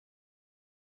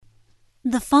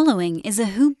The following is a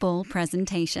Hoop Ball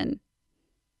presentation.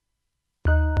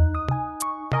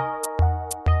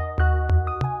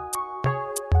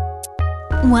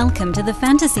 Welcome to the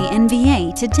Fantasy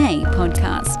NBA Today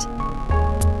podcast.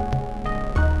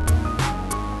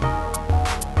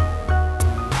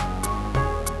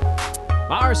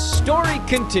 Our story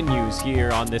continues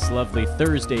here on this lovely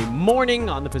Thursday morning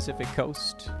on the Pacific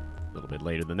Coast. A little bit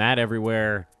later than that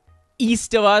everywhere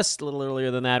east of us, a little earlier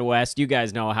than that west. You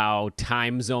guys know how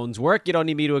time zones work. You don't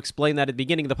need me to explain that at the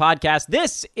beginning of the podcast.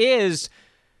 This is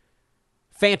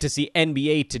Fantasy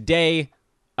NBA Today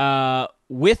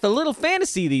with a little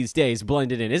fantasy these days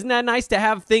blended in. Isn't that nice to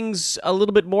have things a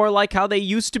little bit more like how they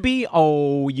used to be?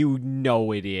 Oh, you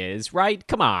know it is, right?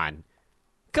 Come on.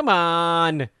 Come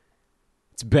on.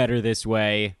 It's better this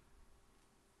way.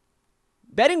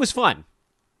 Betting was fun.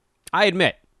 I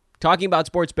admit. Talking about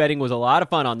sports betting was a lot of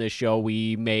fun on this show.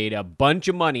 We made a bunch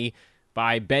of money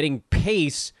by betting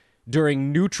pace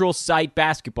during neutral site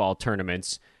basketball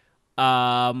tournaments.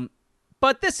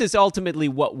 But this is ultimately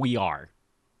what we are.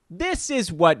 This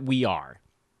is what we are.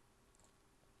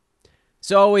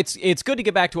 So it's good to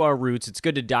get back to our roots. It's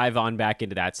good to dive on back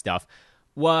into that stuff.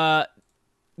 What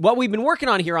we've been working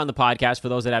on here on the podcast, for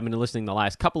those that haven't been listening the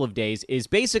last couple of days, is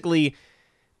basically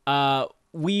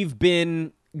we've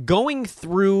been going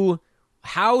through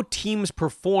how teams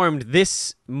performed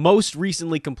this most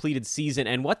recently completed season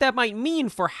and what that might mean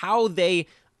for how they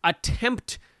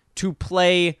attempt to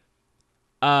play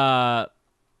going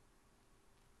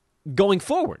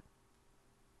forward.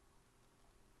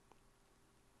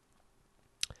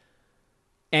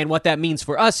 And what that means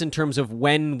for us in terms of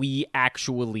when we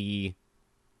actually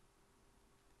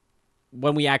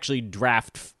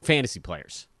draft fantasy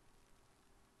players.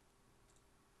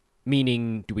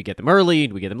 Meaning, do we get them early?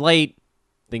 Do we get them late?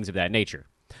 Things of that nature.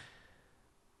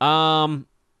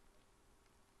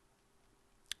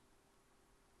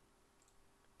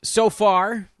 So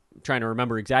far, I'm trying to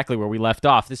remember exactly where we left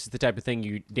off. This is the type of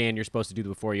thing, Dan, you're supposed to do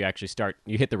before you actually start.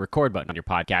 You hit the record button on your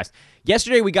podcast.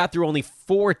 Yesterday, we got through only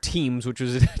 4 teams, which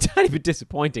was a tiny bit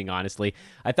disappointing, honestly.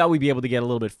 I thought we'd be able to get a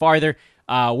little bit farther.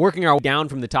 Working our way down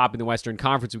from the top in the Western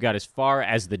Conference, we got as far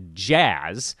as the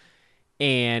Jazz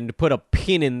and put a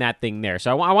pin in that thing there.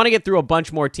 So I want to get through a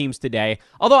bunch more teams today.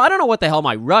 Although I don't know what the hell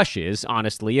my rush is,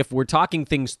 honestly. If we're talking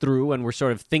things through and we're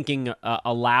sort of thinking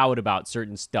aloud about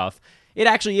certain stuff, it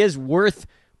actually is worth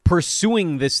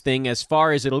pursuing this thing as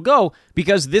far as it'll go,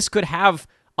 because this could have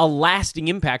a lasting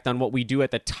impact on what we do at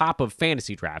the top of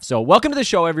fantasy drafts. So welcome to the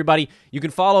show, everybody. You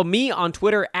can follow me on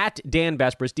Twitter at Dan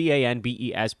Besbris,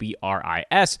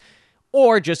 DanBesbris,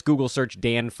 or just Google search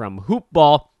Dan from Hoop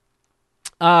Ball.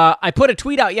 I put a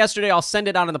tweet out yesterday. I'll send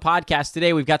it out on the podcast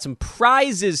today. We've got some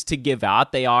prizes to give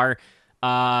out. They are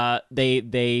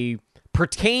they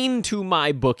pertain to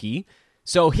my bookie,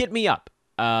 so hit me up.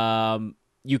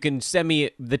 You can send me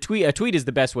the tweet. A tweet is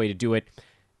the best way to do it.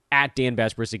 At Dan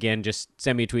Besbris, again, just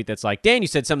send me a tweet that's like, Dan, you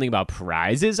said something about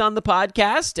prizes on the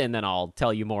podcast, and then I'll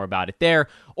tell you more about it there.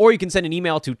 Or you can send an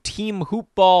email to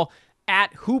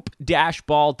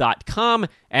teamhoopball@hoop-ball.com,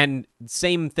 and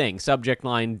same thing, subject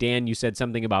line, Dan, you said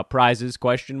something about prizes, ?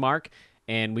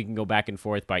 And we can go back and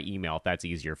forth by email if that's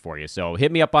easier for you. So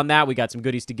hit me up on that. We got some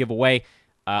goodies to give away.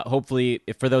 Hopefully,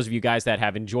 for those of you guys that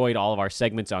have enjoyed all of our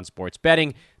segments on sports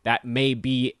betting, that may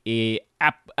be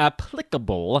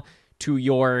applicable to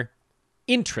your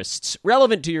interests,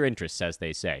 relevant to your interests, as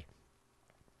they say.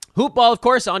 Hoopball, of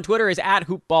course, on Twitter is at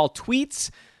HoopballTweets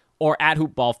or at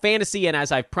HoopballFantasy, and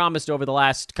as I've promised over the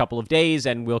last couple of days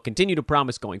and will continue to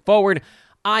promise going forward,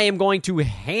 I am going to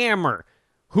hammer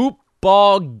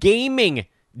Hoopball Gaming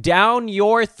down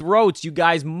your throats. You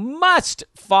guys must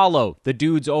follow the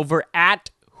dudes over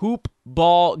at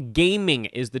Hoopball Gaming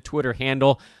is the Twitter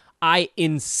handle. I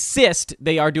insist.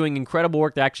 They are doing incredible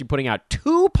work. They're actually putting out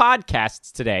 2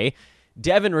 podcasts today.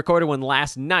 Devin recorded one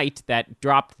last night that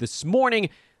dropped this morning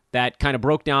that kind of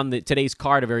broke down today's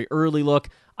card, a very early look.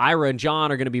 Ira and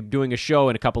John are going to be doing a show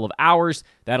in a couple of hours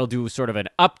that'll do sort of an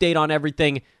update on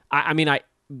everything. I mean,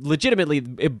 legitimately,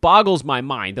 it boggles my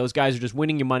mind. Those guys are just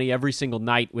winning you money every single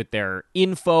night with their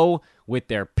info, with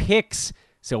their picks.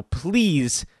 So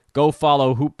please go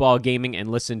follow Hoopball Gaming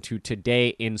and listen to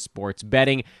Today in Sports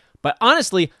Betting. But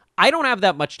honestly, I don't have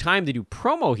that much time to do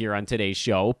promo here on today's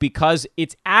show because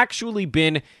it's actually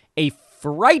been a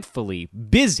frightfully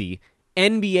busy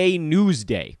NBA news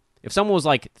day. If someone was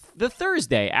like, the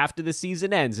Thursday after the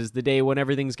season ends is the day when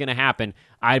everything's going to happen,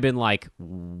 I'd been like,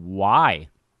 why?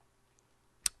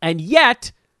 And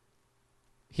yet,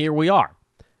 here we are.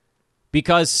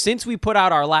 Because since we put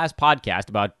out our last podcast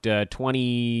about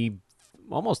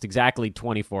almost exactly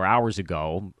 24 hours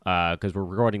ago, because we're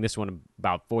recording this one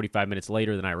about 45 minutes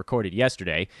later than I recorded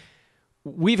yesterday,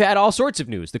 we've had all sorts of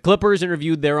news. The Clippers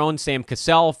interviewed their own Sam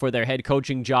Cassell for their head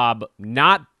coaching job.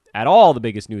 Not at all the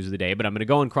biggest news of the day, but I'm going to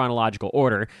go in chronological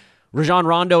order. Rajon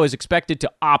Rondo is expected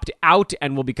to opt out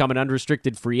and will become an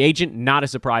unrestricted free agent. Not a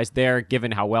surprise there,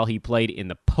 given how well he played in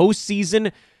the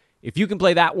postseason. If you can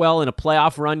play that well in a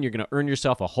playoff run, you're going to earn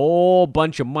yourself a whole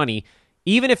bunch of money,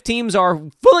 even if teams are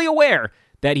fully aware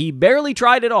that he barely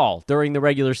tried at all during the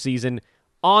regular season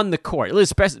on the court.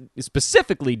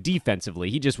 Specifically defensively,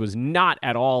 he just was not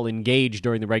at all engaged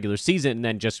during the regular season and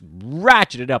then just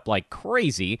ratcheted up like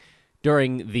crazy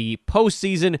during the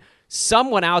postseason.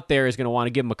 Someone out there is going to want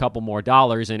to give him a couple more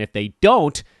dollars, and if they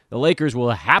don't, the Lakers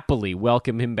will happily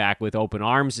welcome him back with open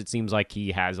arms. It seems like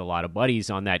he has a lot of buddies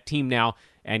on that team now,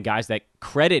 and guys that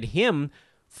credit him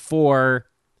for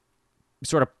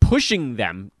sort of pushing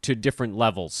them to different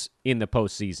levels in the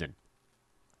postseason.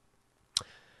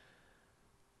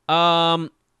 Anthony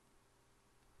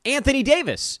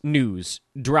Davis news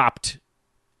dropped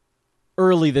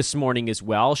early this morning as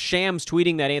well. Shams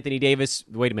tweeting that Anthony Davis...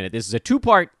 Wait a minute, this is a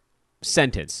two-part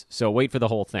sentence, so wait for the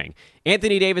whole thing.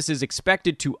 Anthony Davis is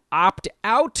expected to opt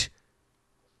out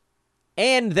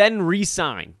and then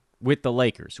re-sign with the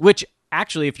Lakers, which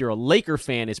actually, if you're a Laker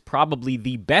fan, is probably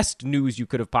the best news you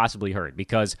could have possibly heard,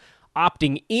 because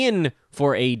opting in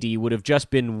for AD would have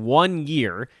just been 1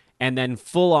 year and then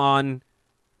full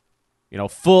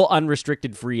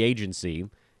unrestricted free agency.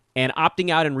 And opting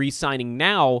out and re-signing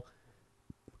now,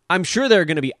 I'm sure there are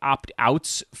going to be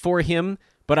opt-outs for him,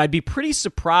 but I'd be pretty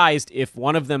surprised if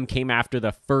one of them came after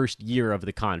the first year of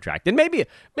the contract. And maybe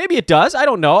it does. I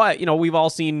don't know. We've all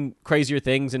seen crazier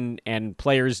things, and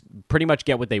players pretty much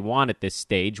get what they want at this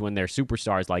stage when they're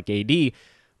superstars like AD.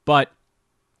 But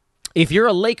if you're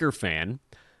a Laker fan,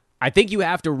 I think you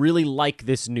have to really like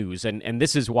this news, and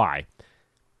this is why.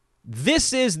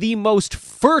 This is the most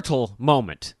fertile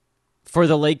moment for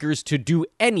the Lakers to do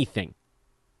anything.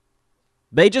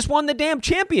 They just won the damn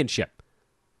championship.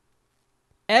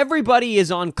 Everybody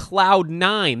is on cloud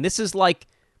nine. This is like...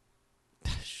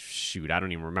 Shoot, I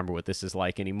don't even remember what this is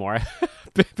like anymore.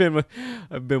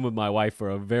 I've been with my wife for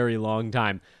a very long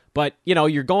time. But,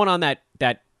 you're going on that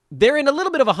they're in a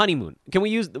little bit of a honeymoon.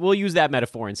 We'll use that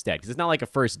metaphor instead, because it's not like a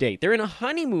first date. They're in a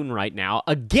honeymoon right now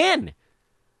again.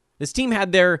 This team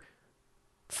had their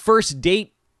first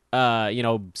date,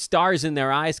 stars in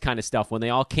their eyes kind of stuff when they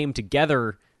all came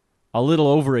together a little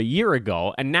over a year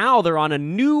ago, and now they're on a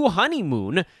new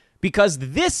honeymoon because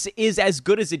this is as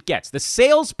good as it gets. The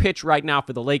sales pitch right now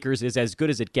for the Lakers is as good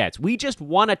as it gets. We just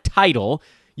won a title.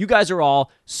 You guys are all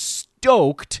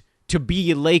stoked to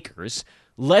be Lakers.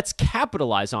 Let's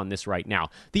capitalize on this right now.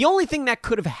 The only thing that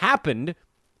could have happened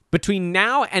between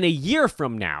now and a year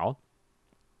from now,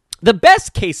 the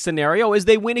best case scenario is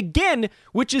they win again,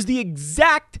 which is the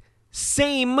exact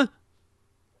same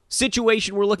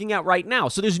situation we're looking at right now.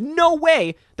 So there's no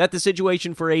way that the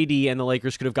situation for AD and the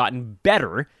Lakers could have gotten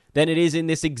better than it is in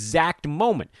this exact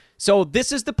moment. So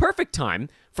this is the perfect time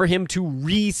for him to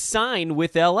re-sign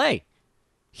with LA.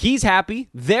 He's happy.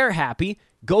 They're happy.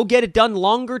 Go get it done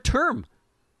longer term.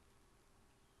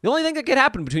 The only thing that could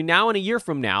happen between now and a year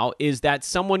from now is that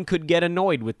someone could get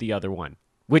annoyed with the other one,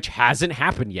 which hasn't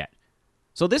happened yet.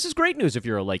 So this is great news if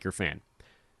you're a Laker fan.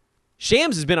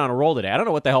 Shams has been on a roll today. I don't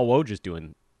know what the hell Woj is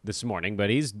doing this morning,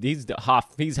 but he's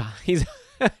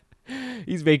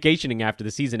vacationing after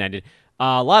the season ended.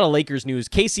 A lot of Lakers news.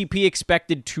 KCP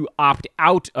expected to opt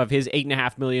out of his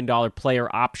 $8.5 million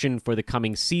player option for the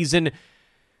coming season.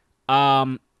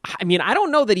 I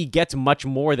don't know that he gets much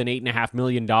more than $8.5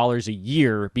 million a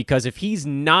year, because if he's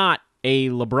not a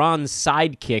LeBron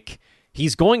sidekick,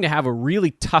 he's going to have a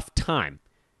really tough time.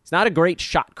 He's not a great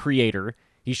shot creator.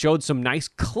 He showed some nice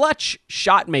clutch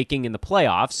shot making in the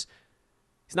playoffs.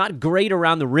 He's not great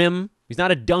around the rim. He's not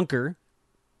a dunker.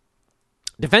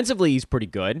 Defensively, he's pretty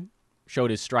good. Showed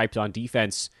his stripes on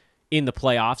defense in the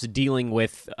playoffs, dealing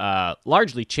with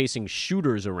largely chasing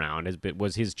shooters around,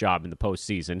 was his job in the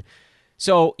postseason.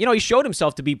 So, he showed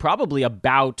himself to be probably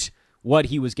about what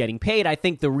he was getting paid. I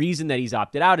think the reason that he's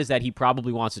opted out is that he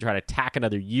probably wants to try to tack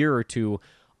another year or two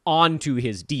onto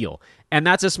his deal. And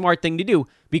that's a smart thing to do,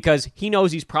 because he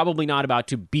knows he's probably not about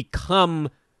to become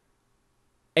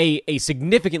a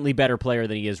significantly better player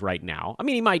than he is right now. I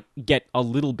mean, he might get a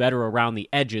little better around the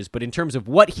edges, but in terms of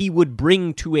what he would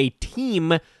bring to a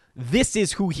team, this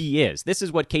is who he is. This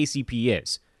is what KCP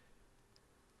is.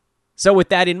 So with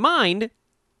that in mind,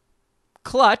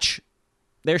 Clutch,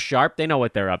 they're sharp. They know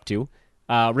what they're up to.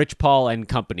 Rich Paul and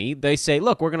company, they say,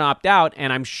 look, we're going to opt out,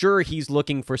 and I'm sure he's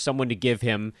looking for someone to give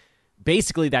him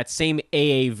basically that same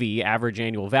AAV, average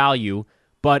annual value,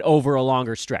 but over a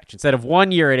longer stretch. Instead of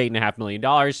 1 year at $8.5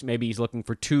 million, maybe he's looking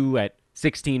for 2 at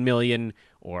 $16 million,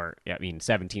 or,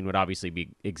 17 would obviously be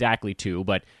exactly 2,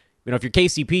 but if you're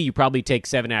KCP, you probably take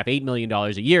 $7.5, $8 million a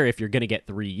year if you're going to get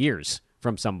 3 years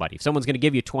from somebody. If someone's going to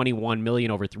give you $21 million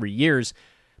over 3 years,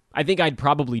 I think I'd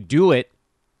probably do it.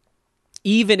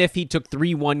 Even if he took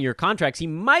 3 one-year contracts, he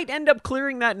might end up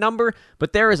clearing that number,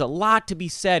 but there is a lot to be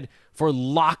said for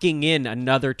locking in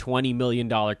another $20 million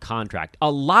contract.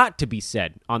 A lot to be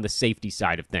said on the safety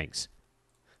side of things.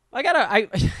 I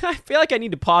feel like I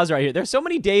need to pause right here. There's so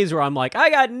many days where I'm like, I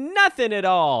got nothing at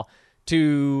all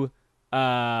to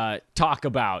talk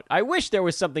about. I wish there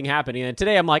was something happening. And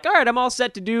today I'm like, all right, I'm all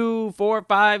set to do 4,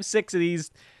 5, 6 of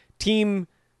these team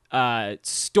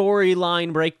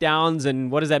storyline breakdowns and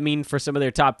what does that mean for some of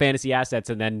their top fantasy assets,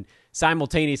 and then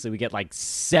simultaneously we get like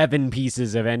 7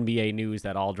 pieces of NBA news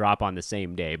that all drop on the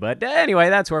same day. But anyway,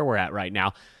 that's where we're at right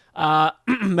now.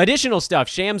 Additional stuff.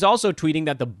 Shams also tweeting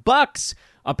that the Bucks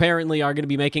apparently are going to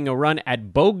be making a run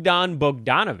at Bogdan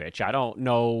Bogdanović. I don't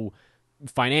know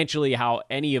financially how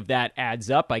any of that adds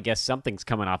up. I guess something's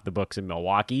coming off the books in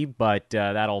Milwaukee, but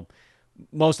that'll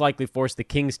most likely force the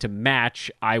Kings to match,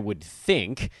 I would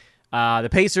think. The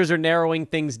Pacers are narrowing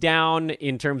things down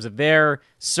in terms of their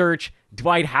search.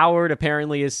 Dwight Howard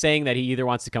apparently is saying that he either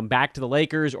wants to come back to the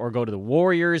Lakers or go to the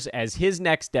Warriors as his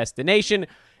next destination.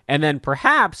 And then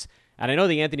perhaps, and I know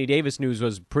the Anthony Davis news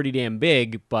was pretty damn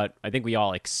big, but I think we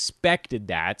all expected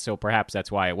that, so perhaps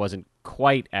that's why it wasn't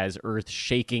quite as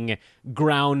earth-shaking,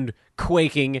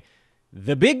 ground-quaking.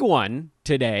 The big one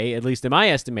today, at least in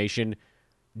my estimation,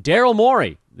 Daryl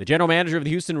Morey, the general manager of the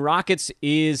Houston Rockets,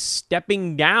 is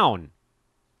stepping down.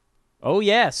 Oh,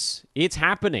 yes, it's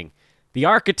happening. The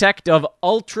architect of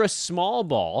ultra small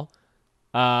ball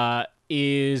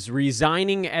is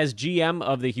resigning as GM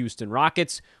of the Houston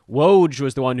Rockets. Woj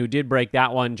was the one who did break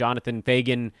that one. Jonathan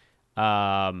Fagan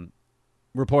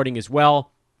reporting as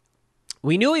well.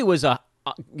 We knew he was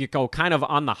kind of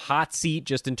on the hot seat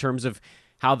just in terms of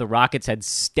how the Rockets had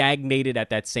stagnated at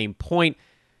that same point.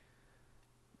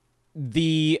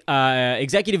 The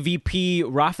executive VP,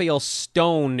 Raphael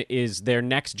Stone, is their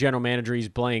next general manager. He's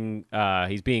being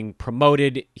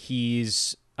promoted.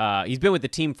 He's been with the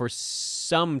team for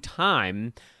some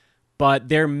time, but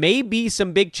there may be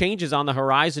some big changes on the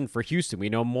horizon for Houston. We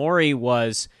know Morey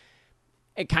was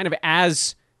kind of,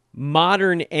 as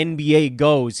modern NBA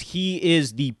goes, he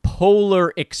is the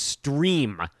polar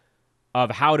extreme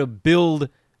of how to build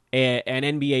an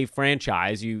NBA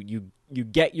franchise. You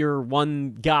get your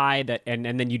one guy that, and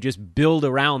then you just build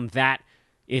around that.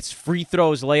 It's free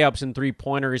throws, layups, and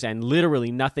three-pointers, and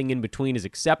literally nothing in between is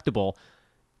acceptable.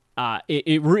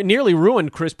 It nearly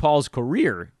ruined Chris Paul's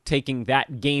career, taking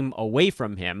that game away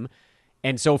from him.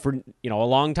 And so for a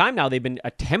long time now, they've been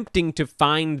attempting to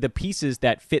find the pieces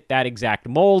that fit that exact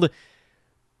mold.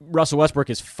 Russell Westbrook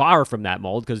is far from that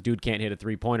mold because dude can't hit a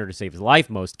three-pointer to save his life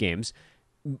most games.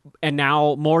 And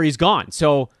now Morey's gone.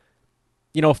 So,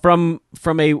 from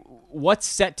a what's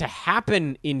set to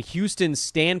happen in Houston's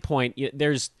standpoint,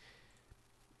 there's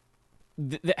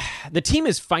the team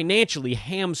is financially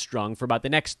hamstrung for about the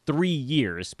next 3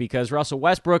 years because Russell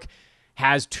Westbrook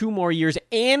has 2 more years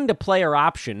and a player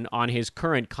option on his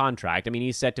current contract. I mean,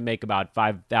 he's set to make about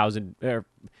I was going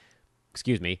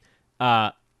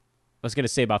to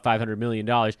say about $500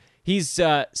 million. He's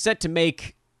set to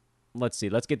make, let's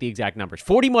get the exact numbers,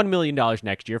 $41 million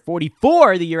next year,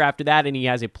 $44 the year after that, and he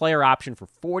has a player option for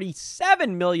 $47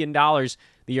 million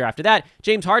the year after that.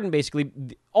 James Harden, basically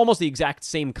almost the exact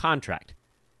same contract.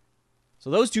 So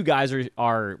those two guys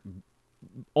are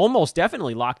almost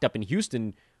definitely locked up in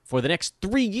Houston for the next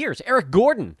 3 years. Eric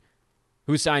Gordon,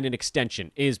 who signed an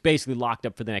extension, is basically locked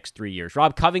up for the next 3 years.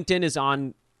 Rob Covington is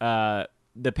on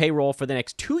the payroll for the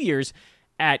next 2 years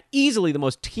at easily the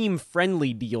most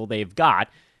team-friendly deal they've got,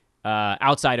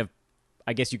 outside of,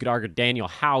 I guess you could argue, Daniel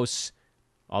House,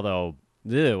 although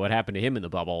what happened to him in the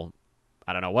bubble,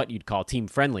 I don't know what you'd call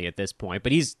team-friendly at this point,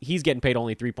 but he's getting paid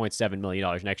only $3.7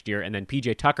 million next year, and then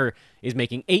PJ Tucker is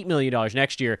making $8 million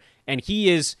next year, and he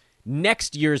is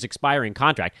next year's expiring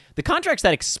contract. The contracts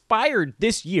that expired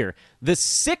this year, the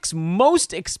 6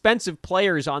 most expensive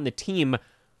players on the team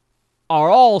are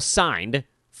all signed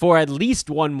for at least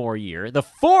 1 more year. The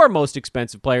 4 most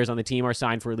expensive players on the team are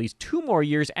signed for at least 2 more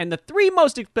years, and the 3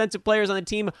 most expensive players on the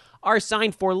team are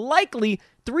signed for likely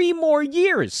 3 more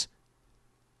years.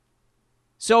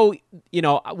 So,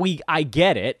 I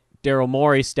get it. Daryl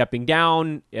Morey stepping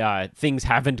down. Things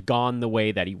haven't gone the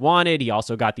way that he wanted. He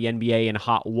also got the NBA in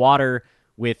hot water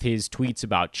with his tweets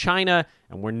about China,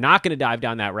 and we're not going to dive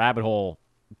down that rabbit hole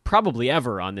probably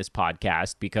ever on this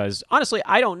podcast because, honestly,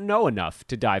 I don't know enough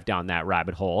to dive down that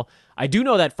rabbit hole. I do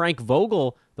know that Frank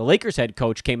Vogel, the Lakers head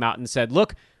coach, came out and said,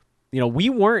 look, we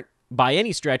weren't by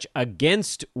any stretch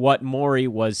against what Morey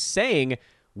was saying.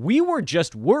 We were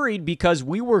just worried because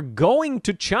we were going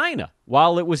to China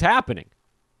while it was happening.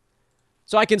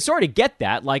 So I can sort of get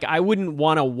that. Like, I wouldn't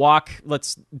want to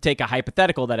let's take a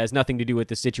hypothetical that has nothing to do with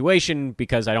the situation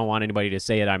because I don't want anybody to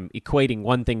say that I'm equating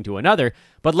one thing to another.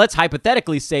 But let's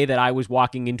hypothetically say that I was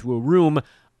walking into a room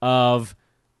of,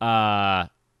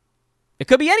 it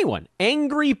could be anyone,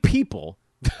 angry people.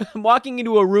 I'm walking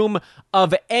into a room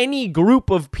of any group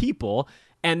of people,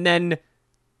 and then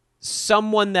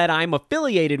someone that I'm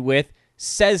affiliated with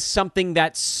says something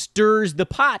that stirs the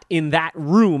pot in that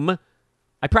room.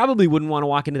 I probably wouldn't want to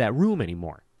walk into that room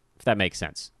anymore, if that makes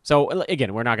sense. So,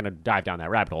 again, we're not going to dive down that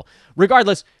rabbit hole.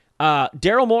 Regardless,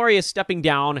 Daryl Morey is stepping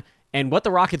down, and what the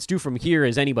Rockets do from here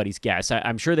is anybody's guess.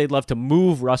 I'm sure they'd love to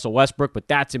move Russell Westbrook, but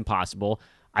that's impossible.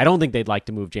 I don't think they'd like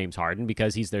to move James Harden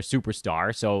because he's their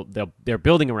superstar, so they're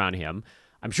building around him.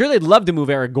 I'm sure they'd love to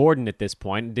move Eric Gordon at this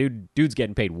point. Dude's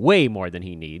getting paid way more than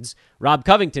he needs. Rob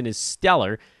Covington is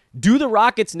stellar. Do the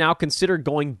Rockets now consider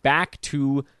going back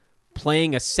to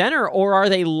playing a center, or are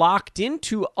they locked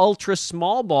into ultra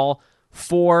small ball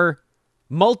for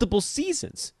multiple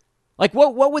seasons? Like,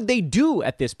 what would they do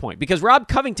at this point? Because Rob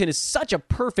Covington is such a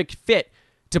perfect fit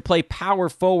to play power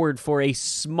forward for a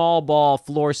small ball,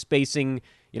 floor spacing,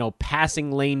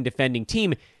 passing lane defending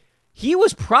team. He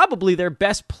was probably their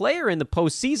best player in the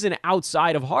postseason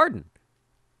outside of Harden.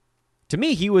 To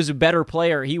me, he was a better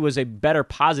player. He was a better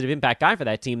positive impact guy for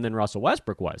that team than Russell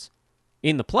Westbrook was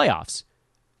in the playoffs.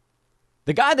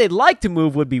 The guy they'd like to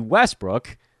move would be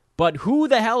Westbrook, but who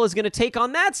the hell is going to take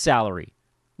on that salary?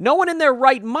 No one in their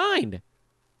right mind.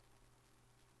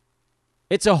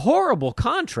 It's a horrible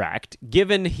contract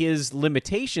given his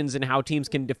limitations and how teams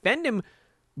can defend him,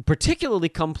 particularly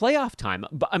come playoff time.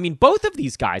 I mean, both of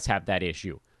these guys have that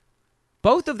issue.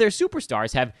 Both of their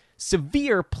superstars have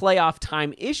severe playoff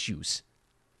time issues.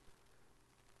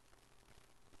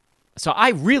 So I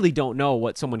really don't know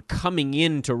what someone coming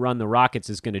in to run the Rockets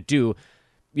is going to do.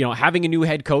 Having a new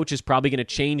head coach is probably going to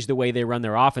change the way they run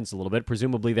their offense a little bit.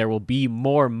 Presumably there will be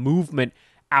more movement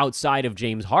outside of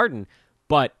James Harden.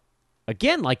 But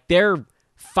again, they're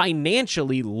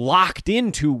financially locked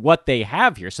into what they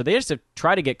have here. So they just have to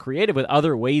try to get creative with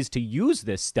other ways to use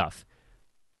this stuff.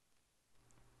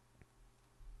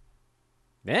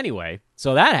 Anyway,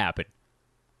 so that happened.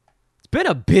 It's been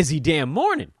a busy damn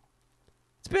morning.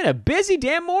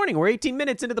 We're 18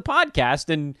 minutes into the podcast,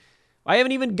 and I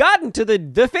haven't even gotten to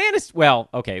the fantasy. Well,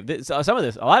 okay,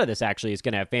 a lot of this actually is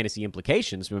going to have fantasy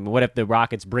implications. I mean, what if the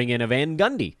Rockets bring in a Van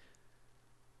Gundy?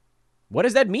 What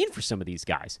does that mean for some of these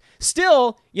guys?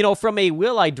 Still, from a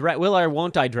will or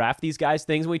won't I draft these guys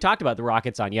things, when we talked about the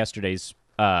Rockets on yesterday's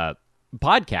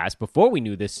podcast, before we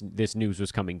knew this news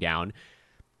was coming down,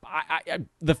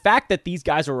 the fact that these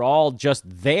guys are all just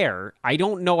there, I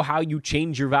don't know how you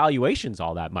change your valuations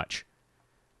all that much.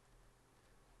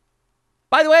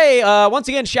 By the way, once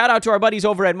again, shout out to our buddies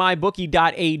over at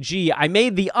mybookie.ag. I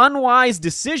made the unwise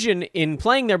decision in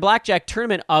playing their blackjack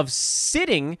tournament of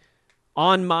sitting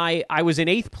on I was in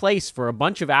 8th place for a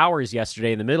bunch of hours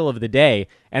yesterday in the middle of the day,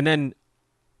 and then,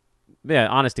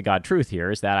 honest to God truth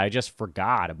here is that I just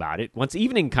forgot about it. Once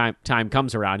evening time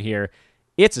comes around here,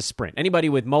 it's a sprint. Anybody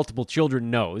with multiple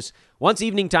children knows. Once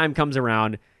evening time comes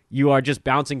around, you are just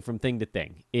bouncing from thing to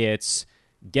thing. It's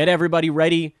get everybody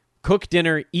ready, cook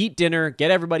dinner, eat dinner,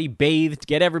 get everybody bathed,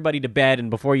 get everybody to bed, and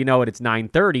before you know it, it's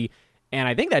 9:30. And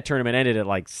I think that tournament ended at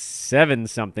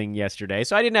 7-something yesterday,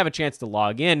 so I didn't have a chance to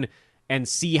log in and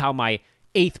see how my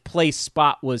 8th place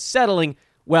spot was settling.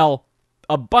 Well,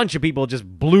 a bunch of people just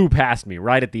blew past me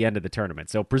right at the end of the tournament.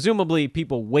 So presumably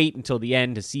people wait until the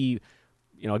end to see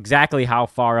exactly how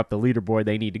far up the leaderboard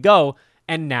they need to go.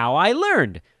 And now I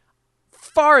learned.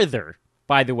 Farther,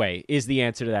 by the way, is the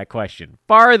answer to that question.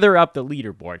 Farther up the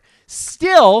leaderboard.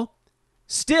 Still,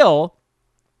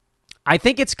 I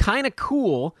think it's kind of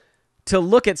cool to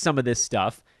look at some of this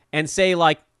stuff and say,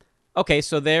 okay,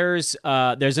 so there's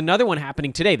another one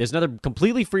happening today. There's another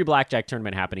completely free blackjack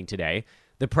tournament happening today.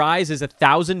 The prize is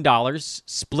 $1,000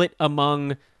 split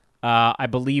among, I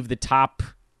believe, the top...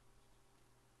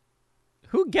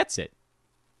 Who gets it?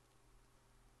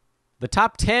 The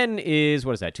top 10 is,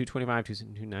 what is that, 225,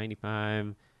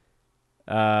 295?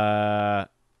 I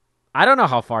don't know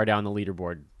how far down the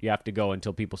leaderboard you have to go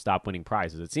until people stop winning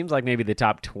prizes. It seems like maybe the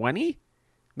top 20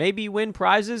 maybe win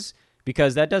prizes,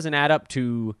 because that doesn't add up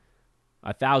to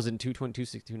 1,000, 220,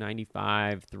 260,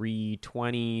 295,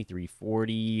 320,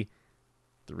 340,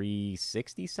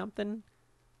 360 something.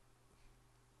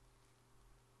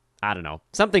 I don't know.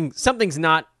 Something's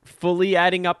not fully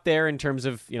adding up there in terms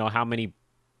of, how many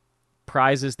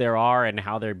prizes there are and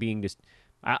how they're being just.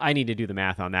 I need to do the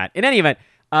math on that. In any event,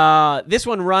 this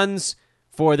one runs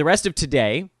for the rest of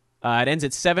today. It ends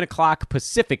at 7 o'clock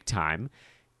Pacific time.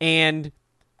 And,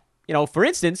 for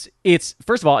instance,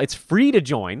 first of all, it's free to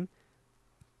join.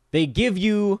 They give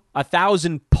you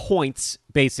 1,000 points,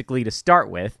 basically, to start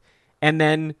with. And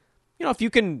then, if you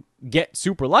can get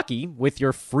super lucky with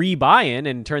your free buy-in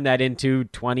and turn that into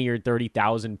 20 or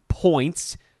 30,000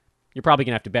 points, you're probably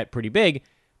going to have to bet pretty big.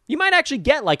 You might actually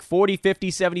get like 40,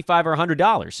 50, 75, or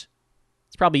 $100.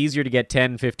 It's probably easier to get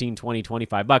 10, 15, 20,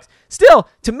 25 bucks. Still,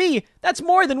 to me, that's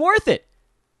more than worth it.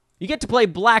 You get to play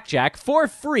blackjack for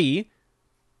free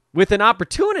with an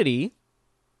opportunity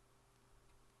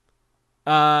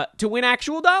to win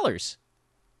actual dollars.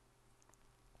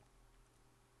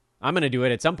 I'm going to do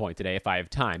it at some point today if I have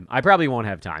time. I probably won't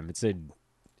have time. It's an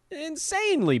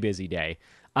insanely busy day.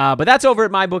 But that's over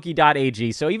at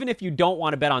mybookie.ag. So even if you don't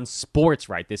want to bet on sports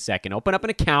right this second, open up an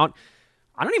account.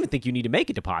 I don't even think you need to make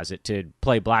a deposit to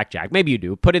play blackjack. Maybe you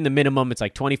do. Put in the minimum. It's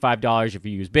like $25 if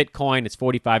you use Bitcoin. It's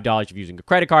 $45 if you're using a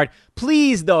credit card.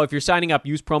 Please, though, if you're signing up,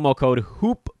 use promo code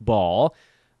HOOPBALL.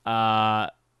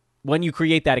 When you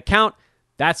create that account,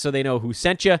 that's so they know who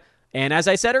sent you. And as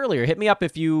I said earlier, hit me up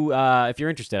if you're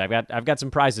interested. I've got some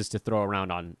prizes to throw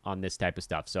around on this type of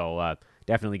stuff. So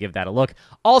definitely give that a look.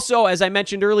 Also, as I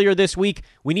mentioned earlier this week,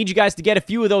 we need you guys to get a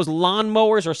few of those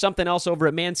lawnmowers or something else over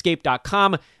at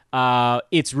manscaped.com.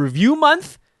 It's review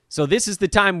month, so this is the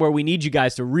time where we need you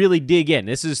guys to really dig in.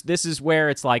 This is where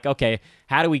it's like, okay,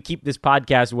 how do we keep this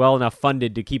podcast well enough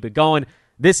funded to keep it going?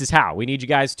 This is how. We need you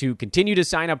guys to continue to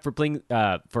sign up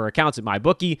for accounts at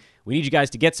MyBookie. We need you guys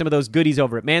to get some of those goodies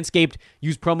over at Manscaped.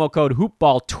 Use promo code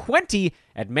HoopBall20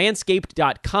 at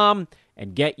manscaped.com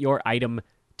and get your item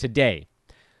today.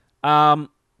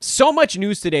 So much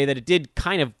news today that it did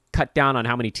kind of cut down on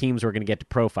how many teams we're going to get to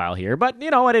profile here. But you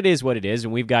know what? It is what it is,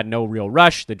 and we've got no real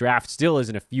rush. The draft still is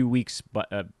in a few weeks, but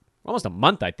almost a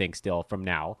month, I think, still from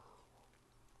now.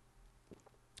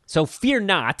 So fear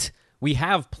not. We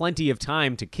have plenty of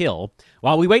time to kill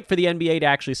while we wait for the NBA to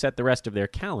actually set the rest of their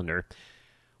calendar.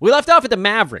 We left off at the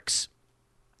Mavericks.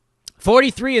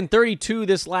 43-32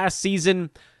 this last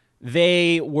season.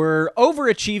 They were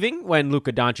overachieving when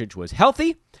Luka Doncic was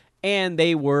healthy, and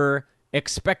they were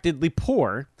expectedly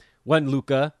poor when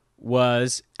Luka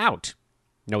was out.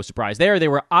 No surprise there. They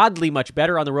were oddly much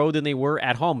better on the road than they were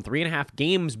at home. 3.5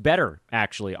 games better,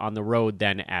 actually, on the road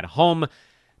than at home.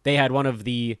 They had one of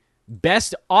the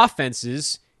best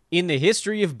offenses in the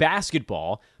history of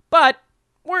basketball, but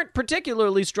weren't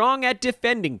particularly strong at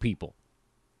defending people,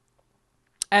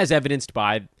 as evidenced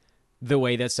by the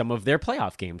way that some of their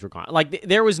playoff games were gone. Like,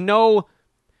 there were no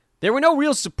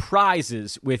real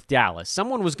surprises with Dallas.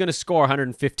 Someone was going to score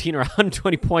 115 or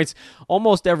 120 points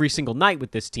almost every single night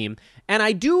with this team, and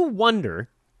I do wonder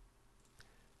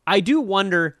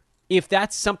if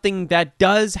that's something that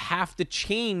does have to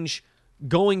change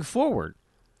going forward.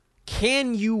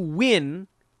 Can you win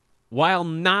while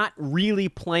not really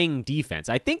playing defense?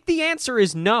 I think the answer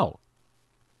is no.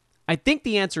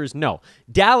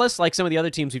 Dallas, like some of the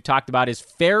other teams we've talked about, is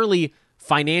fairly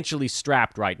financially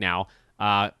strapped right now.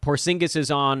 Porzingis is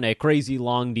on a crazy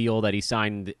long deal that he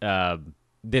signed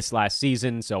this last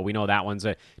season, so we know that one's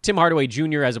Tim Hardaway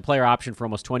Jr. has a player option for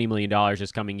almost $20 million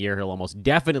this coming year. He'll almost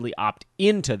definitely opt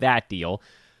into that deal.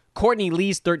 Courtney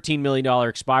Lee's $13 million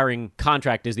expiring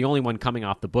contract is the only one coming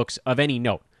off the books of any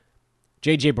note.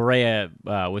 J.J. Barea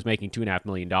was making $2.5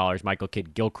 million. Michael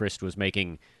Kidd-Gilchrist was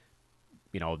making,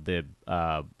 the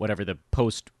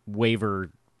post-waiver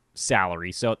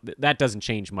salary. So that doesn't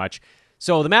change much.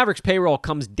 So the Mavericks payroll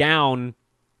comes down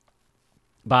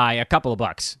by a couple of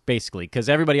bucks, basically, because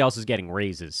everybody else is getting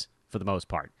raises for the most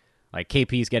part. Like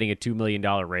KP's getting a $2 million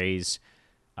raise.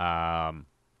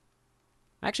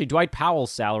 Actually, Dwight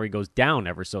Powell's salary goes down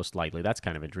ever so slightly. That's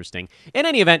kind of interesting. In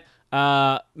any event,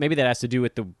 maybe that has to do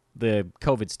with the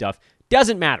COVID stuff.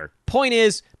 Doesn't matter. Point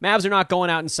is, Mavs are not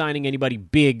going out and signing anybody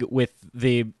big with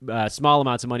the small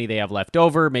amounts of money they have left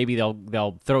over. Maybe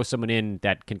they'll throw someone in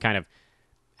that can kind of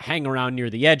hang around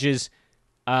near the edges.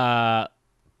 But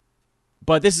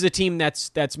this is a team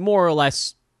that's more or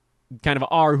less kind of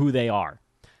are who they are.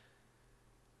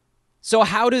 So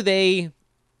how do they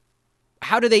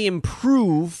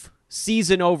improve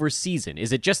season over season?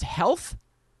 Is it just health?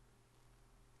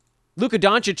 Luka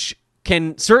Doncic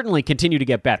can certainly continue to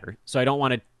get better, so I don't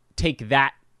want to take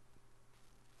that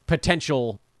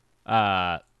potential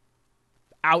outcome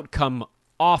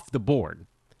off the board.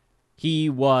 He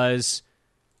was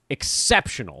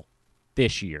exceptional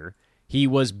this year. He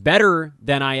was better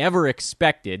than I ever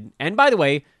expected. And by the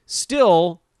way,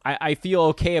 still, I feel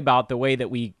okay about the way that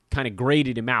we kind of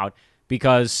graded him out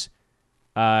because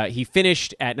he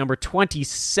finished at number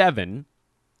 27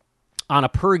 on a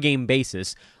per-game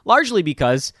basis, largely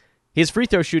because his free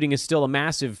throw shooting is still a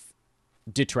massive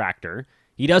detractor.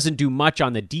 He doesn't do much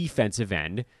on the defensive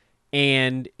end,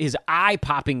 and his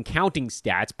eye-popping counting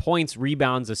stats, points,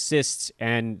 rebounds, assists,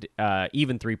 and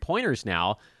even three-pointers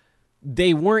now,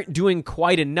 they weren't doing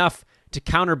quite enough to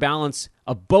counterbalance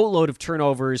a boatload of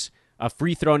turnovers, a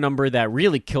free throw number that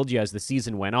really killed you as the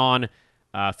season went on.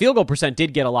 Field goal percent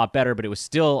did get a lot better, but it was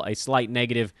still a slight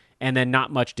negative, and then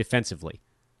not much defensively.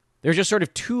 There's just sort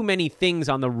of too many things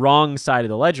on the wrong side of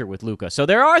the ledger with Luka. So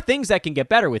there are things that can get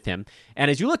better with him, and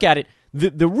as you look at it,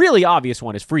 the really obvious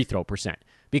one is free throw percent.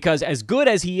 Because as good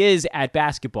as he is at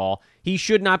basketball, he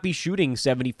should not be shooting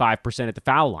 75% at the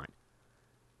foul line.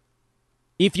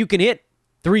 If you can hit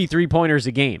 3 3-pointers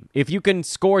a game, if you can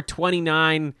score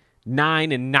 29,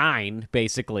 9, and 9,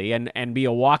 basically, and be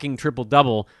a walking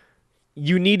triple-double,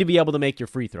 you need to be able to make your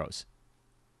free throws.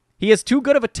 He has too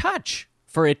good of a touch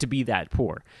for it to be that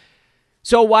poor.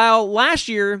 So while last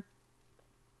year,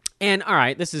 and all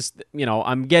right, this is,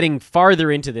 I'm getting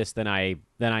farther into this than I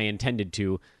intended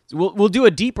to. We'll do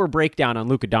a deeper breakdown on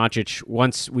Luka Doncic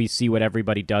once we see what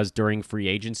everybody does during free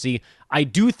agency. I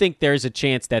do think there's a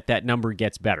chance that number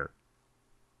gets better.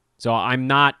 So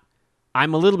I'm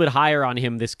a little bit higher on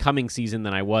him this coming season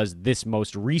than I was this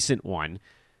most recent one.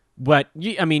 But,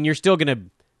 you're still going to,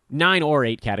 9 or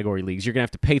 8 category leagues, you're going to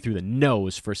have to pay through the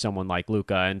nose for someone like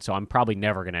Luka, and so I'm probably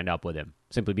never going to end up with him,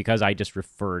 simply because I just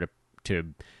prefer to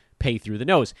pay through the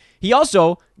nose. He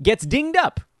also gets dinged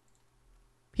up.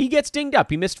 He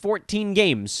missed 14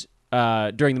 games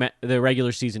during the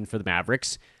regular season for the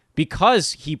Mavericks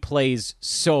because he plays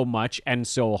so much and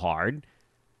so hard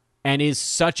and is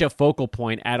such a focal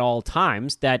point at all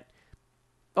times that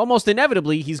almost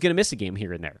inevitably he's going to miss a game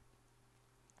here and there.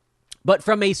 But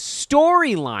from a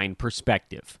storyline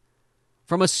perspective,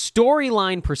 the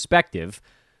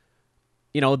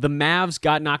Mavs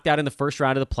got knocked out in the first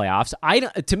round of the playoffs.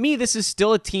 To me, this is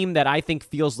still a team that I think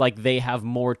feels like they have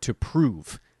more to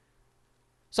prove.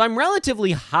 So I'm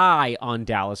relatively high on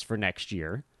Dallas for next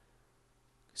year.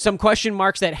 Some question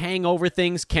marks that hang over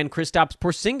things. Can Kristaps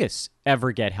Porzingis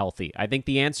ever get healthy? I think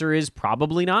the answer is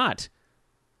probably not.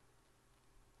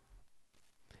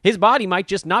 His body might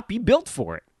just not be built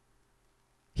for it.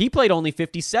 He played only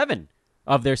 57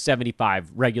 of their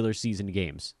 75 regular season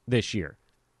games this year.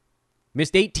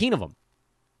 Missed 18 of them.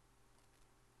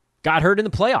 Got hurt in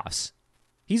the playoffs.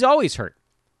 He's always hurt.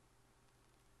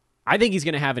 I think he's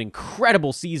going to have an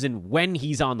incredible season when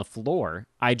he's on the floor.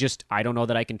 I don't know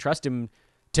that I can trust him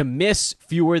to miss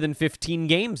fewer than 15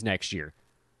 games next year.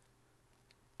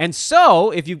 And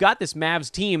so, if you've got this Mavs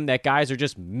team that guys are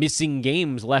just missing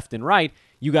games left and right,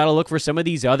 you got to look for some of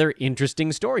these other interesting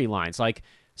storylines. Like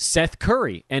Seth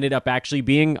Curry ended up actually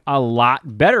being a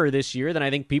lot better this year than I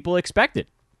think people expected.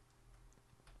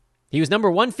 He was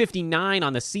number 159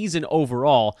 on the season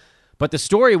overall, but the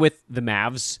story with the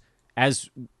Mavs, as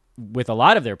with a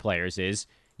lot of their players, is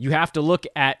you have to look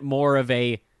at more of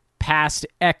a past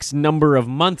X number of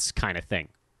months kind of thing.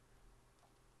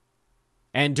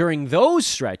 And during those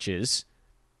stretches,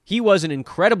 he was an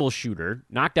incredible shooter,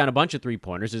 knocked down a bunch of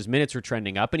three-pointers, his minutes were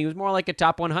trending up, and he was more like a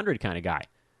top 100 kind of guy.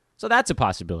 So that's a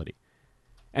possibility.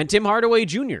 And Tim Hardaway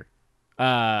Jr.,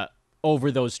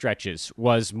 over those stretches,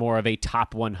 was more of a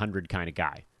top 100 kind of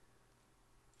guy.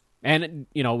 And,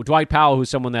 Dwight Powell, who's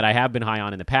someone that I have been high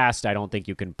on in the past, I don't think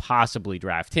you can possibly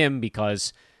draft him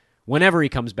because whenever he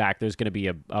comes back, there's going to be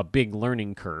a big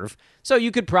learning curve. So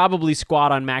you could probably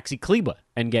squat on Maxi Kleber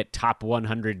and get top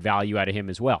 100 value out of him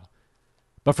as well.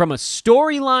 But from a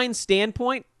storyline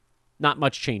standpoint, not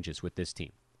much changes with this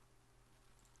team.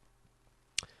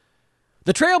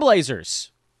 The Trailblazers,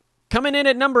 coming in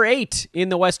at number 8 in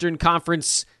the Western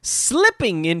Conference,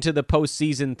 slipping into the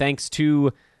postseason thanks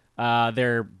to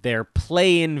their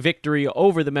play-in victory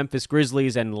over the Memphis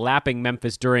Grizzlies and lapping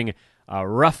Memphis during a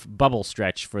rough bubble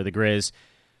stretch for the Grizz.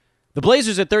 The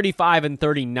Blazers at 35 and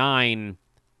 39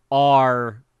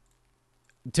 are,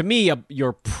 to me,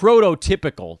 your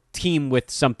prototypical team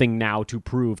with something now to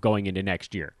prove going into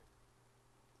next year.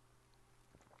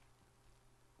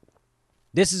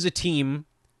 This is a team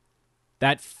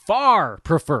that far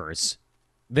prefers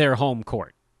their home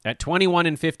court. At 21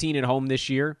 and 15 at home this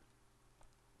year,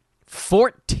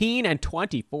 14 and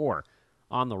 24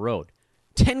 on the road.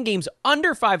 10 games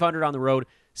under 500 on the road,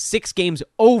 6 games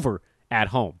over at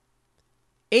home.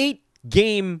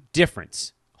 8-game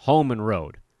difference, home and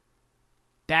road.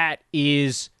 That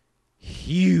is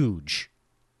huge.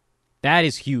 That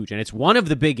is huge, and it's one of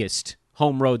the biggest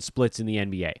home road splits in the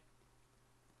NBA.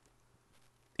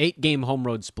 8-game home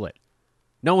road split.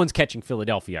 No one's catching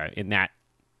Philadelphia in that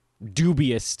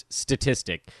dubious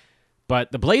statistic.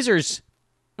 But the Blazers,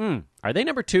 are they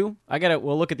number 2?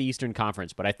 We'll look at the Eastern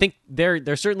Conference, but I think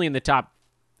they're certainly in the top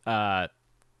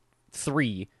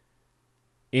 3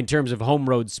 in terms of home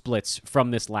road splits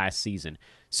from this last season.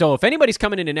 So if anybody's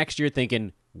coming into next year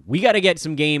thinking, we got to get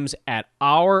some games at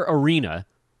our arena,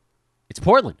 it's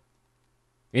Portland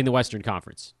in the Western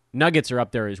Conference. Nuggets are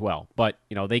up there as well, but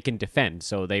they can defend,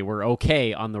 so they were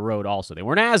okay on the road also. They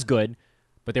weren't as good,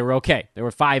 but they were okay. They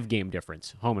were 5-game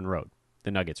difference, home and road.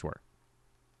 The Nuggets were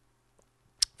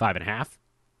 5.5.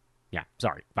 Yeah,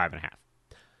 sorry,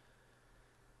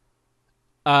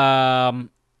 5.5.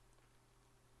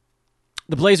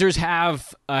 The Blazers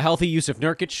have a healthy Jusuf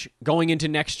Nurkic going into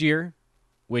next year,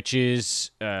 which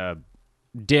is,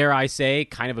 dare I say,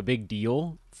 kind of a big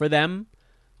deal for them.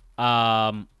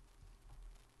 Hassan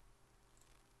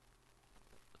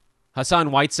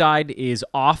Whiteside is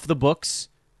off the books.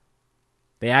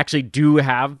 They actually do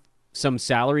have some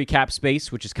salary cap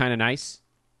space, which is kind of nice.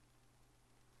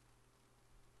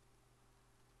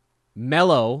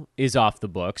 Melo is off the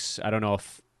books. I don't know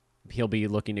if he'll be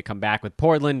looking to come back with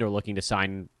Portland or looking to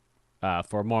sign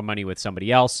for more money with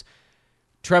somebody else.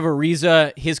 Trevor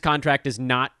Ariza, his contract is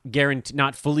not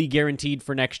fully guaranteed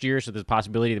for next year, so there's a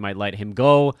possibility they might let him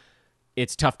go.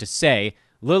 It's tough to say.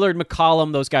 Lillard,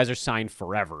 McCollum, those guys are signed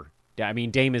forever. I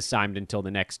mean, Dame is signed until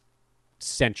the next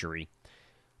century.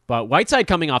 But Whiteside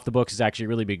coming off the books is actually a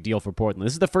really big deal for Portland.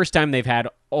 This is the first time they've had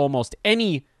almost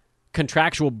any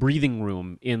contractual breathing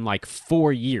room in like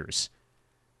 4 years.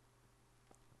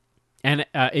 And,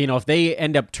 if they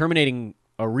end up terminating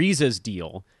Ariza's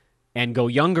deal and go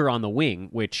younger on the wing,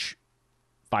 which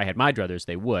if I had my druthers,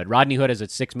 they would. Rodney Hood has a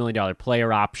 $6 million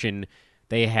player option.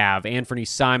 They have Anthony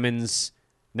Simons,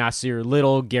 Nasir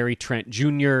Little, Gary Trent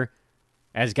Jr.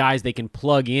 as guys they can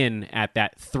plug in at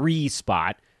that 3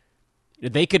 spot.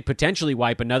 They could potentially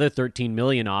wipe another $13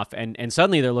 million off, and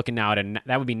suddenly they're looking now at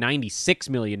that would be $96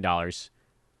 million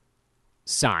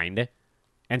signed.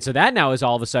 And so that now is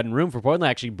all of a sudden room for Portland to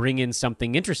actually bring in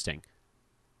something interesting.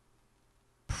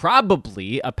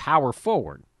 Probably a power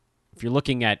forward. If you're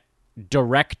looking at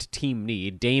direct team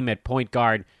need, Dame at point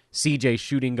guard, CJ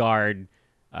shooting guard,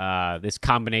 this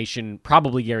combination,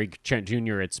 probably Gary Trent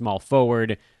Jr. at small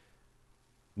forward,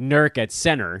 Nurk at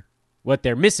center. What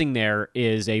they're missing there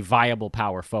is a viable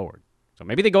power forward. So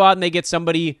maybe they go out and they get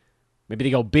somebody, maybe they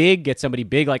go big, get somebody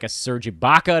big like a Serge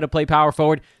Ibaka to play power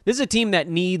forward. This is a team that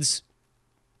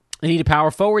they need a power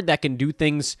forward that can do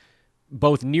things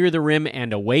both near the rim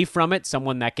and away from it,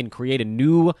 someone that can create a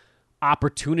new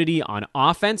opportunity on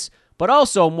offense, but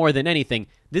also, more than anything,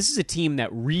 this is a team that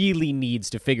really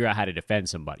needs to figure out how to defend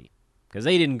somebody because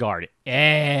they didn't guard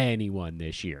anyone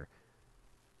this year.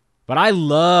 But I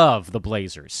love the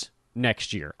Blazers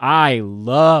next year.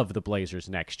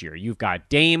 You've got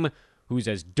Dame, who's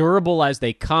as durable as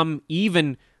they come,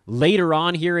 even later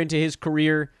on here into his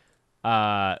career.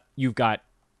 You've got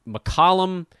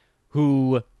McCollum,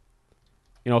 who,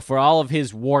 for all of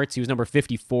his warts, he was number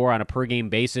 54 on a per-game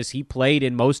basis. He played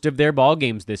in most of their ball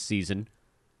games this season,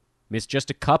 missed just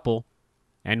a couple,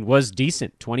 and was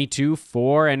decent, 22,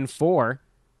 4, and 4.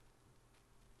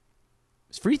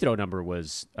 His free throw number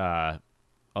was a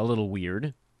little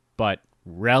weird, but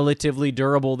relatively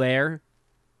durable there.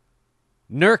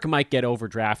 Nurk might get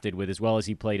overdrafted with as well as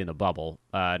he played in the bubble.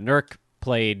 Nurk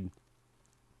played,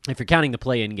 if you're counting the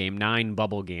play-in game, 9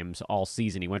 bubble games all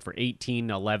season. He went for 18,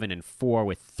 11, and 4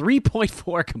 with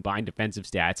 3.4 combined defensive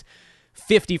stats,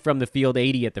 50 from the field,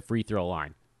 80 at the free throw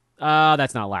line.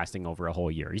 That's not lasting over a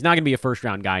whole year. He's not going to be a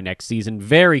first-round guy next season.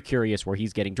 Very curious where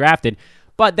he's getting drafted.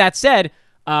 But that said,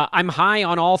 I'm high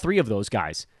on all 3 of those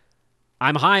guys.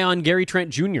 I'm high on Gary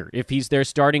Trent Jr. if he's their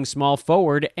starting small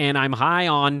forward, and I'm high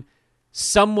on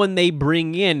someone they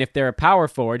bring in if they're a power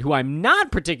forward, who I'm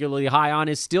not particularly high on,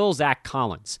 is still Zach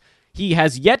Collins. He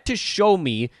has yet to show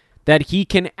me that he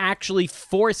can actually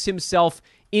force himself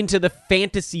into the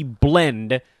fantasy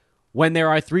blend when there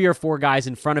are 3 or 4 guys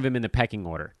in front of him in the pecking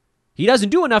order. He doesn't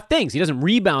do enough things. He doesn't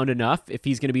rebound enough if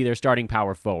he's going to be their starting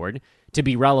power forward to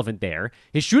be relevant there.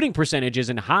 His shooting percentage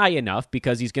isn't high enough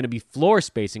because he's going to be floor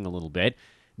spacing a little bit.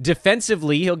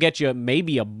 Defensively, he'll get you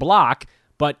maybe a block,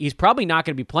 but he's probably not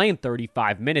going to be playing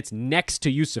 35 minutes next to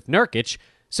Jusuf Nurkic,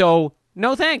 so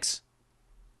no thanks.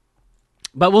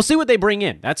 But we'll see what they bring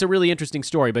in. That's a really interesting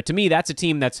story, but to me, that's a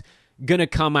team that's going to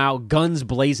come out guns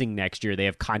blazing next year. They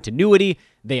have continuity.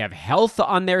 They have health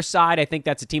on their side. I think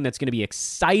that's a team that's going to be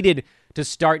excited to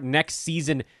start next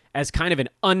season as kind of an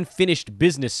unfinished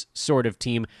business sort of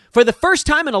team for the first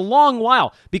time in a long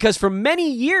while. Because for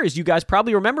many years, you guys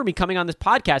probably remember me coming on this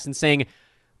podcast and saying,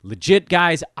 legit,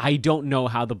 guys, I don't know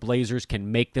how the Blazers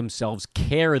can make themselves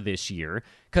care this year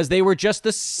because they were just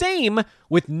the same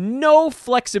with no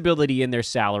flexibility in their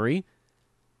salary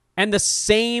and the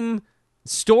same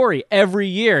story every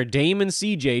year. Dame and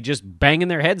CJ just banging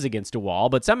their heads against a wall,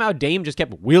 but somehow Dame just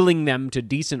kept willing them to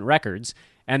decent records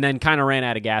and then kind of ran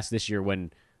out of gas this year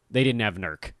when they didn't have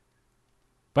Nurk.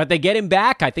 But they get him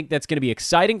back. I think that's going to be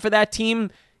exciting for that team.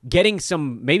 Getting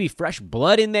some maybe fresh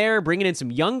blood in there, bringing in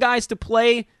some young guys to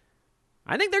play.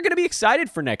 I think they're going to be excited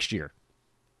for next year.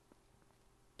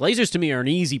 Blazers, to me, are an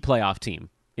easy playoff team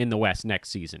in the West next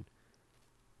season.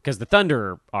 Because the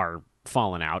Thunder are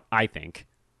falling out, I think.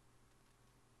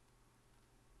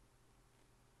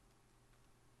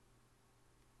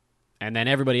 And then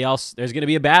everybody else, there's going to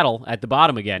be a battle at the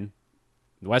bottom again.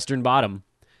 The Western bottom.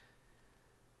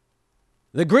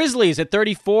 The Grizzlies at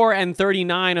 34 and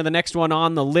 39 are the next one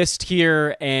on the list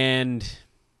here. And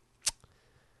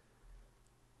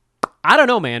I don't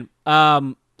know,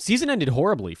 man. Season ended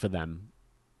horribly for them,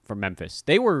 for Memphis.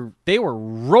 They were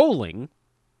rolling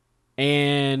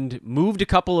and moved a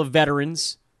couple of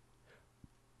veterans.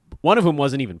 One of whom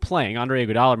wasn't even playing. Andre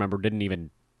Iguodala, remember, didn't even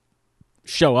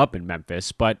show up in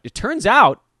Memphis. But it turns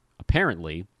out,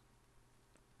 apparently,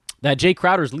 that Jay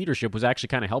Crowder's leadership was actually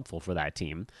kind of helpful for that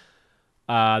team.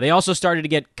 They also started to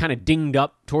get kind of dinged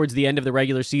up towards the end of the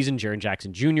regular season. Jaren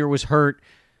Jackson Jr. was hurt.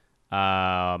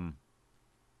 That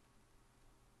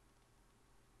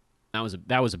was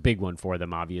a big one for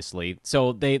them, obviously.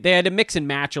 So they had to mix and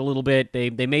match a little bit. They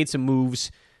made some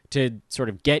moves to sort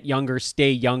of get younger,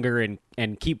 stay younger,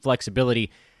 and keep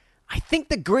flexibility. I think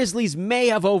the Grizzlies may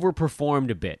have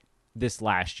overperformed a bit this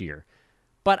last year.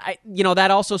 But that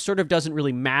also sort of doesn't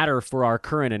really matter for our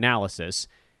current analysis,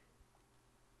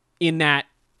 in that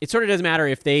it sort of doesn't matter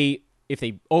if they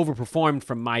overperformed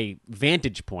from my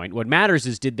vantage point. What matters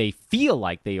is, did they feel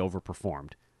like they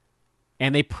overperformed?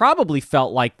 And they probably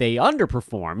felt like they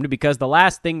underperformed, because the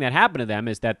last thing that happened to them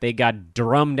is that they got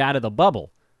drummed out of the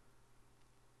bubble.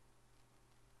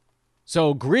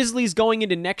 So Grizzlies going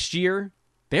into next year,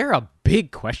 they're a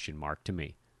big question mark to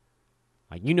me.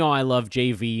 I love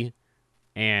JV,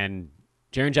 and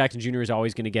Jaren Jackson Jr. is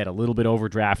always going to get a little bit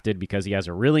overdrafted because he has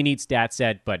a really neat stat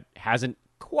set, but hasn't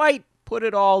quite put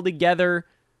it all together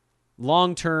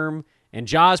long term. And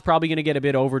Ja's probably going to get a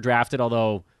bit overdrafted,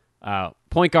 although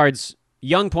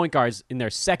young point guards in their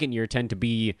second year tend to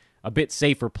be a bit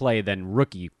safer play than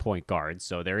rookie point guards.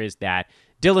 So there is that.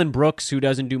 Dylan Brooks, who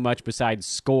doesn't do much besides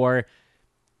score.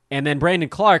 And then Brandon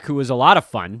Clark, who is a lot of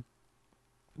fun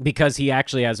because he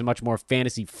actually has a much more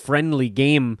fantasy-friendly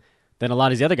game than a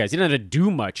lot of the other guys. He doesn't have to do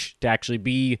much to actually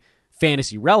be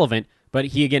fantasy relevant, but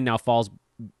he again now falls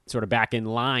sort of back in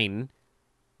line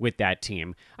with that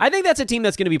team. I think that's a team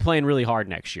that's going to be playing really hard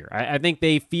next year. I think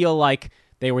they feel like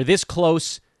they were this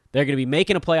close. They're going to be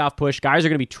making a playoff push. Guys are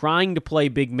going to be trying to play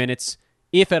big minutes,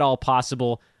 if at all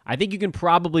possible. I think you can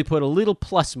probably put a little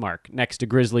plus mark next to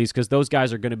Grizzlies because those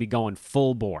guys are going to be going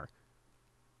full bore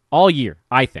all year,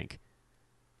 I think.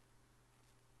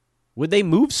 Would they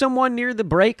move someone near the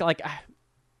break?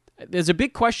 There's a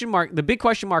big question mark. The big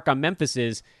question mark on Memphis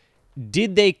is,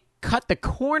 did they cut the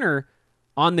corner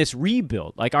on this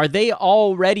rebuild? Are they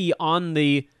already on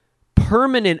the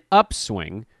permanent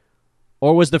upswing,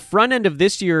 or was the front end of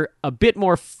this year a bit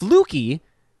more fluky,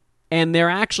 and they're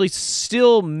actually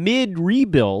still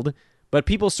mid-rebuild, but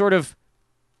people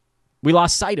we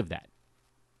lost sight of that?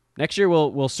 Next year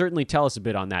will certainly tell us a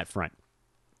bit on that front.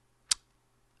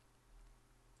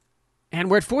 And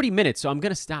we're at 40 minutes, so I'm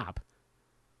going to stop.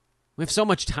 We have so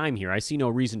much time here. I see no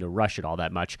reason to rush it all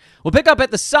that much. We'll pick up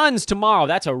at the Suns tomorrow.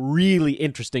 That's a really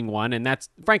interesting one, and that's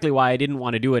frankly why I didn't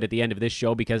want to do it at the end of this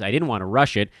show, because I didn't want to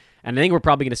rush it. And I think we're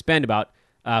probably going to spend about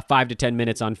 5 to 10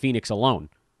 minutes on Phoenix alone.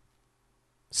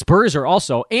 Spurs are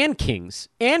also, and Kings,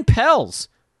 and Pels.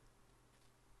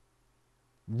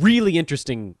 Really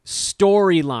interesting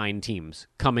storyline teams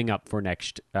coming up for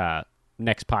next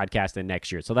podcast and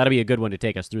next year. So that'll be a good one to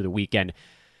take us through the weekend.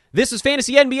 This is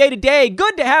Fantasy NBA Today.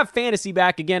 Good to have fantasy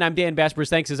back again. I'm Dan Vespers.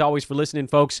 Thanks as always for listening,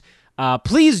 folks.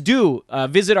 Please do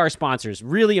visit our sponsors.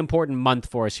 Really important month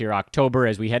for us here, October,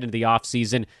 as we head into the off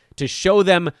season, to show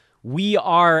them we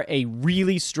are a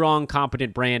really strong,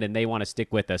 competent brand, and they want to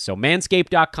stick with us. So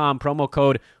manscaped.com, promo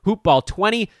code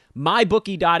hoopball20,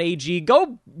 mybookie.ag.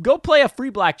 Go play a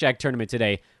free blackjack tournament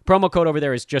today. Promo code over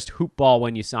there is just hoopball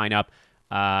when you sign up.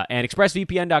 And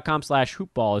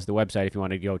expressvpn.com/hoopball is the website if you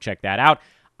want to go check that out.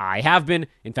 I have been.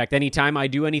 In fact, anytime I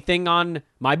do anything on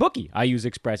MyBookie, I use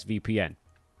ExpressVPN.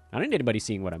 I don't need anybody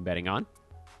seeing what I'm betting on.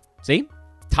 See?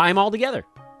 Tie them all together.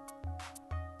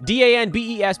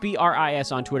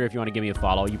 DANBESBRIS on Twitter if you want to give me a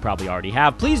follow. You probably already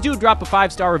have. Please do drop a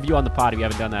 5-star review on the pod if you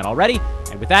haven't done that already.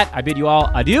 And with that, I bid you all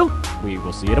adieu. We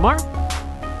will see you tomorrow.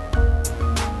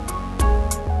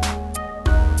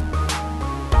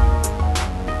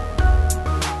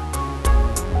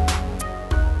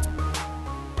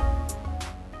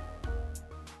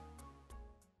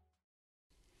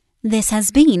 This has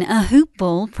been a Hoop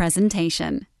Ball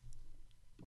presentation.